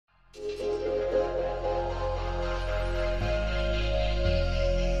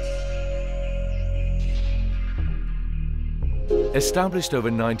Established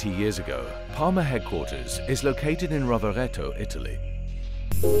over 90 years ago, PAMA headquarters is located in Rovereto, Italy.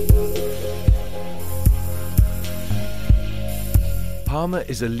 PAMA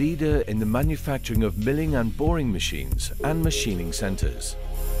is a leader in the manufacturing of milling and boring machines and machining centers.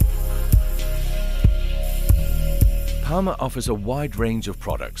 PAMA offers a wide range of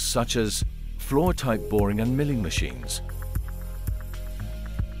products such as floor-type boring and milling machines,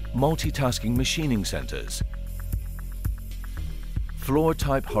 multitasking machining centers,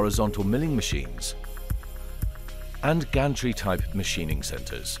 floor-type horizontal milling machines, and gantry-type machining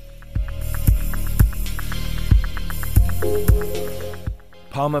centers.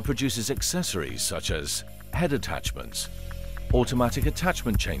 PAMA produces accessories such as head attachments, automatic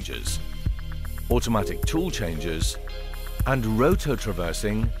attachment changers, automatic tool changers, and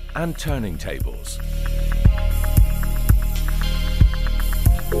roto-traversing and turning tables.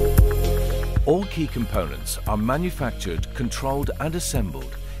 All key components are manufactured, controlled and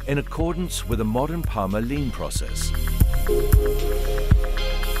assembled in accordance with a modern PAMA lean process.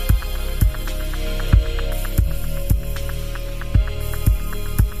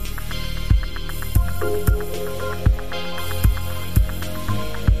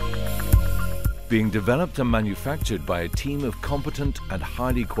 Being developed and manufactured by a team of competent and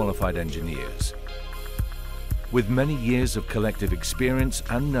highly qualified engineers with many years of collective experience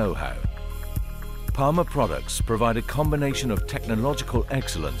and know-how, PAMA products provide a combination of technological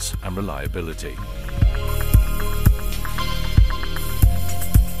excellence and reliability.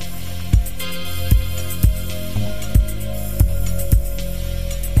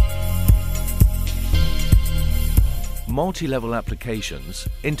 Multi-level applications,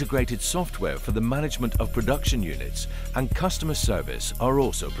 integrated software for the management of production units and customer service are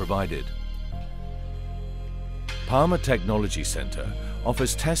also provided. PAMA Technology Center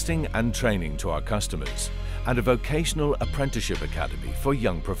offers testing and training to our customers and a vocational apprenticeship academy for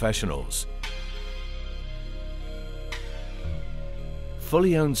young professionals.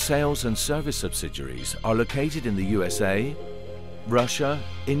 Fully owned sales and service subsidiaries are located in the USA, Russia,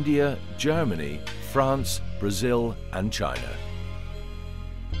 India, Germany, France, Brazil and China.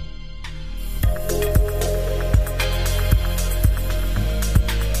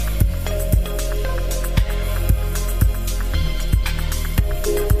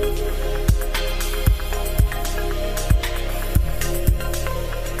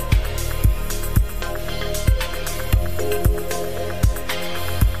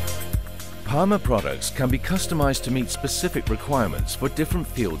 PAMA products can be customized to meet specific requirements for different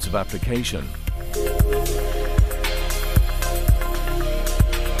fields of application.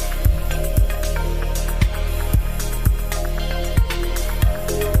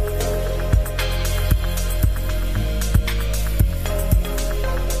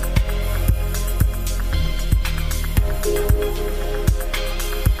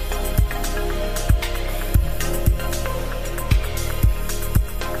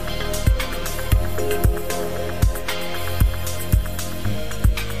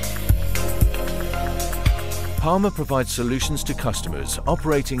 PAMA provides solutions to customers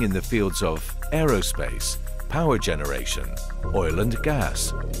operating in the fields of aerospace, power generation, oil and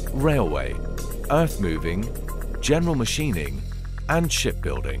gas, railway, earthmoving, general machining, and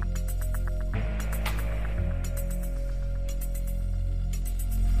shipbuilding.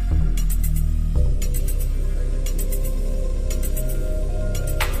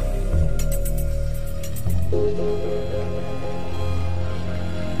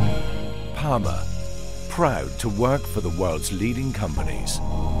 PAMA, proud to work for the world's leading companies.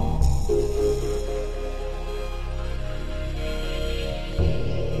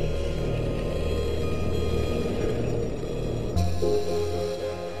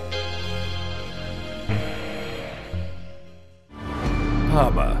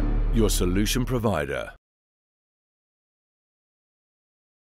 PAMA, your solution provider.